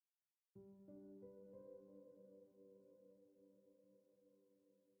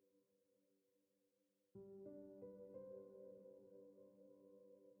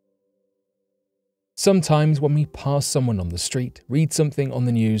Sometimes when we pass someone on the street, read something on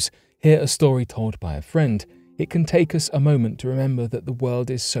the news, hear a story told by a friend, it can take us a moment to remember that the world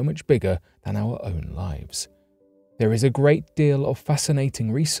is so much bigger than our own lives. There is a great deal of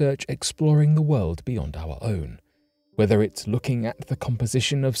fascinating research exploring the world beyond our own. Whether it's looking at the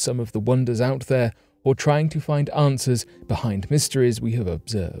composition of some of the wonders out there or trying to find answers behind mysteries we have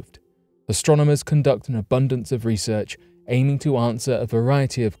observed. Astronomers conduct an abundance of research aiming to answer a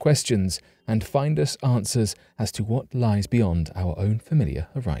variety of questions and find us answers as to what lies beyond our own familiar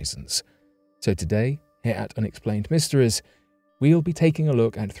horizons. So today, here at Unexplained Mysteries, we'll be taking a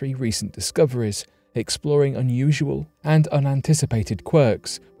look at 3 recent discoveries, exploring unusual and unanticipated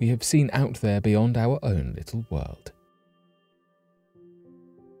quirks we have seen out there beyond our own little world.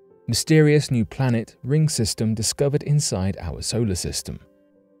 Mysterious new planet ring system discovered inside our solar system.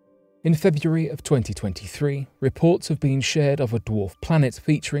 In February of 2023, reports have been shared of a dwarf planet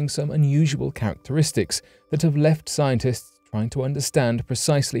featuring some unusual characteristics that have left scientists trying to understand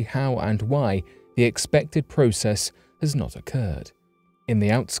precisely how and why the expected process has not occurred. In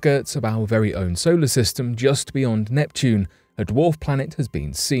the outskirts of our very own solar system, just beyond Neptune, a dwarf planet has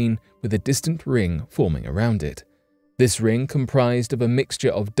been seen with a distant ring forming around it. This ring, comprised of a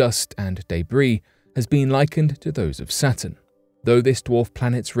mixture of dust and debris, has been likened to those of Saturn, though this dwarf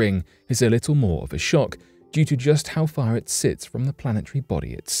planet's ring is a little more of a shock due to just how far it sits from the planetary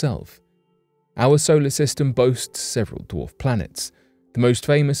body itself. Our solar system boasts several dwarf planets, the most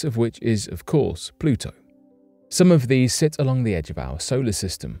famous of which is, of course, Pluto. Some of these sit along the edge of our solar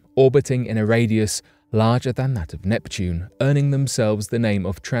system, orbiting in a radius larger than that of Neptune, earning themselves the name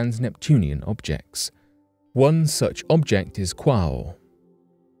of trans-Neptunian objects. One such object is Quaoar,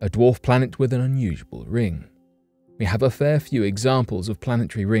 a dwarf planet with an unusual ring. We have a fair few examples of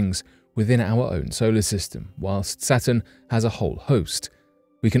planetary rings within our own solar system, whilst Saturn has a whole host.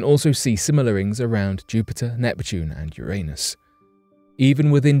 We can also see similar rings around Jupiter, Neptune, and Uranus.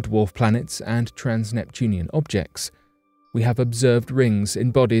 Even within dwarf planets and trans-Neptunian objects, we have observed rings in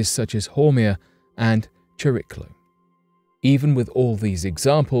bodies such as Haumea and Chariklo. Even with all these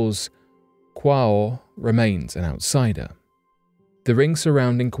examples, Quaoar remains an outsider. The ring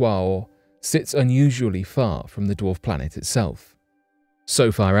surrounding Quaoar sits unusually far from the dwarf planet itself.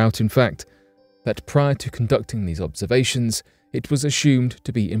 So far out, in fact, that prior to conducting these observations, it was assumed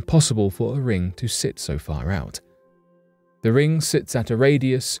to be impossible for a ring to sit so far out. The ring sits at a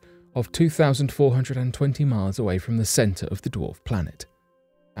radius of 2,420 miles away from the center of the dwarf planet.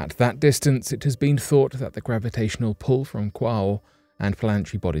 At that distance, it has been thought that the gravitational pull from Quaoar and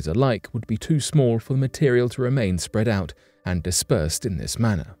planetary bodies alike would be too small for the material to remain spread out and dispersed in this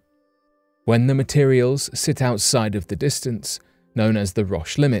manner. When the materials sit outside of the distance, known as the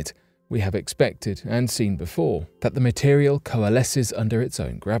Roche limit, we have expected and seen before that the material coalesces under its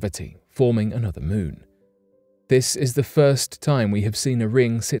own gravity, forming another moon. This is the first time we have seen a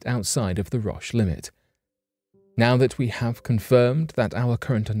ring sit outside of the Roche limit. Now that we have confirmed that our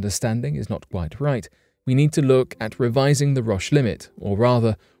current understanding is not quite right, we need to look at revising the Roche limit, or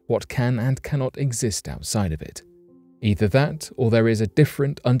rather, what can and cannot exist outside of it. Either that, or there is a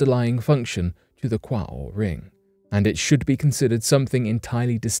different underlying function to the Quaoar ring, and it should be considered something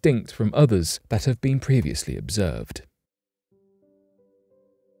entirely distinct from others that have been previously observed.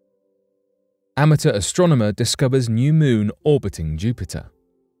 Amateur astronomer discovers new moon orbiting Jupiter.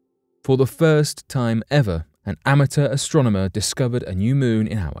 For the first time ever, an amateur astronomer discovered a new moon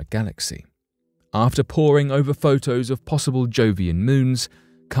in our galaxy. After poring over photos of possible Jovian moons,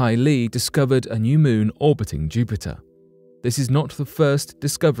 Kai Li discovered a new moon orbiting Jupiter. This is not the first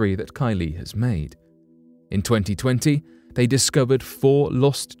discovery that Kai Li has made. In 2020, they discovered 4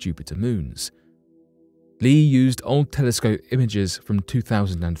 lost Jupiter moons. Li used old telescope images from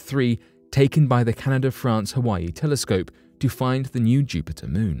 2003 taken by the Canada-France-Hawaii telescope to find the new Jupiter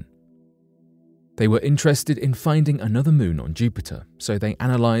moon. They were interested in finding another moon on Jupiter, so they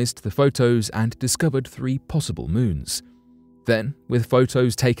analysed the photos and discovered 3 possible moons. Then, with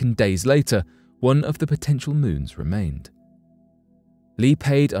photos taken days later, one of the potential moons remained. Li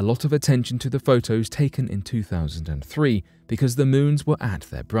paid a lot of attention to the photos taken in 2003 because the moons were at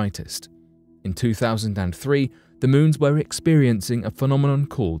their brightest. In 2003, the moons were experiencing a phenomenon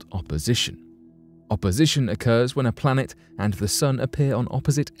called opposition. Opposition occurs when a planet and the Sun appear on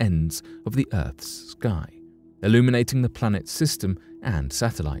opposite ends of the Earth's sky, illuminating the planet's system and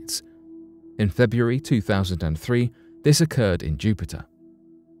satellites. In February 2003, this occurred in Jupiter.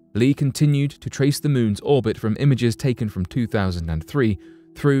 Li continued to trace the moon's orbit from images taken from 2003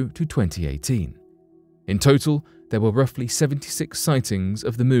 through to 2018. In total, there were roughly 76 sightings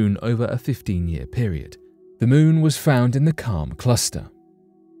of the moon over a 15-year period. The moon was found in the Calm cluster.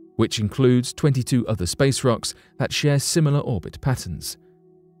 which includes 22 other space rocks that share similar orbit patterns.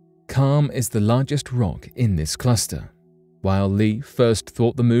 Calm is the largest rock in this cluster. While Lee first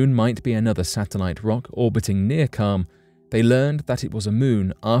thought the moon might be another satellite rock orbiting near Calm, they learned that it was a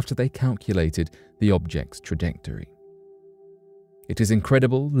moon after they calculated the object's trajectory. It is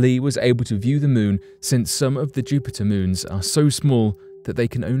incredible Lee was able to view the moon, since some of the Jupiter moons are so small that they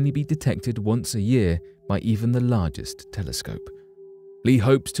can only be detected once a year by even the largest telescope. Lee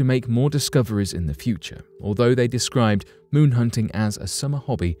hopes to make more discoveries in the future, although they described moon hunting as a summer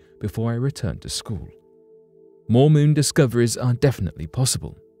hobby before I returned to school. More moon discoveries are definitely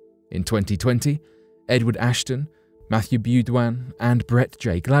possible. In 2020, Edward Ashton, Matthew Beaudoin, and Brett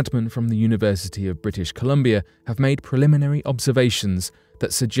J. Gladman from the University of British Columbia have made preliminary observations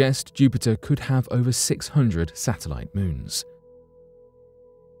that suggest Jupiter could have over 600 satellite moons.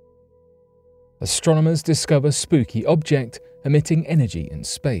 Astronomers discover spooky object emitting energy in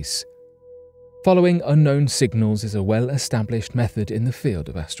space. Following unknown signals is a well-established method in the field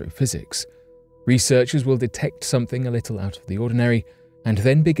of astrophysics. Researchers will detect something a little out of the ordinary, and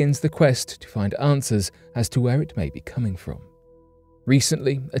then begins the quest to find answers as to where it may be coming from.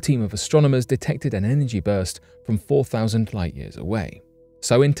 Recently, a team of astronomers detected an energy burst from 4,000 light-years away,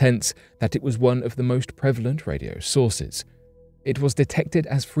 so intense that it was one of the most prevalent radio sources. It was detected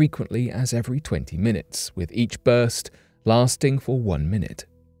as frequently as every 20 minutes, with each burst lasting for 1 minute.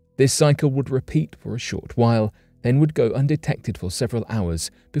 This cycle would repeat for a short while, then would go undetected for several hours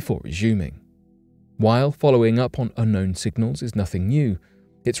before resuming. While following up on unknown signals is nothing new,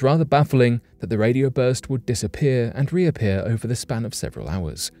 it's rather baffling that the radio burst would disappear and reappear over the span of several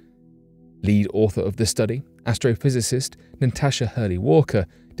hours. Lead author of the study, astrophysicist Natasha Hurley-Walker,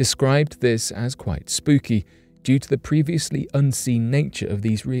 described this as quite spooky due to the previously unseen nature of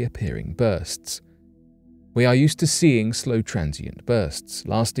these reappearing bursts. We are used to seeing slow transient bursts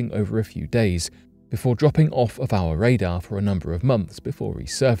lasting over a few days before dropping off of our radar for a number of months before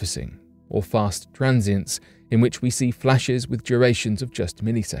resurfacing, or fast transients in which we see flashes with durations of just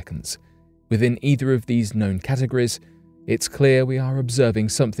milliseconds. Within either of these known categories, it's clear we are observing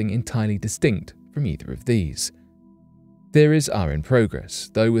something entirely distinct from either of these. Theories are in progress,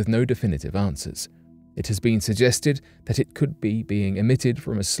 though with no definitive answers. It has been suggested that it could be being emitted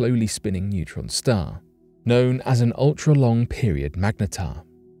from a slowly spinning neutron star, known as an ultra-long period magnetar,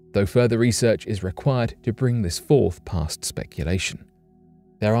 though further research is required to bring this forth past speculation.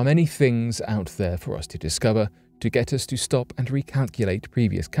 There are many things out there for us to discover to get us to stop and recalculate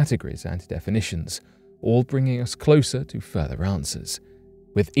previous categories and definitions, all bringing us closer to further answers.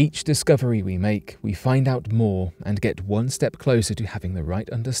 With each discovery we make, we find out more and get one step closer to having the right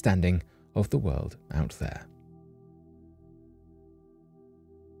understanding of the world out there.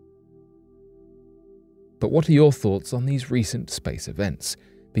 But what are your thoughts on these recent space events?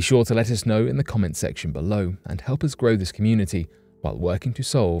 Be sure to let us know in the comment section below and help us grow this community while working to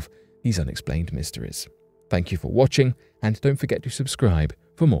solve these unexplained mysteries. Thank you for watching, and don't forget to subscribe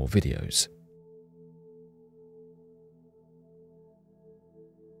for more videos.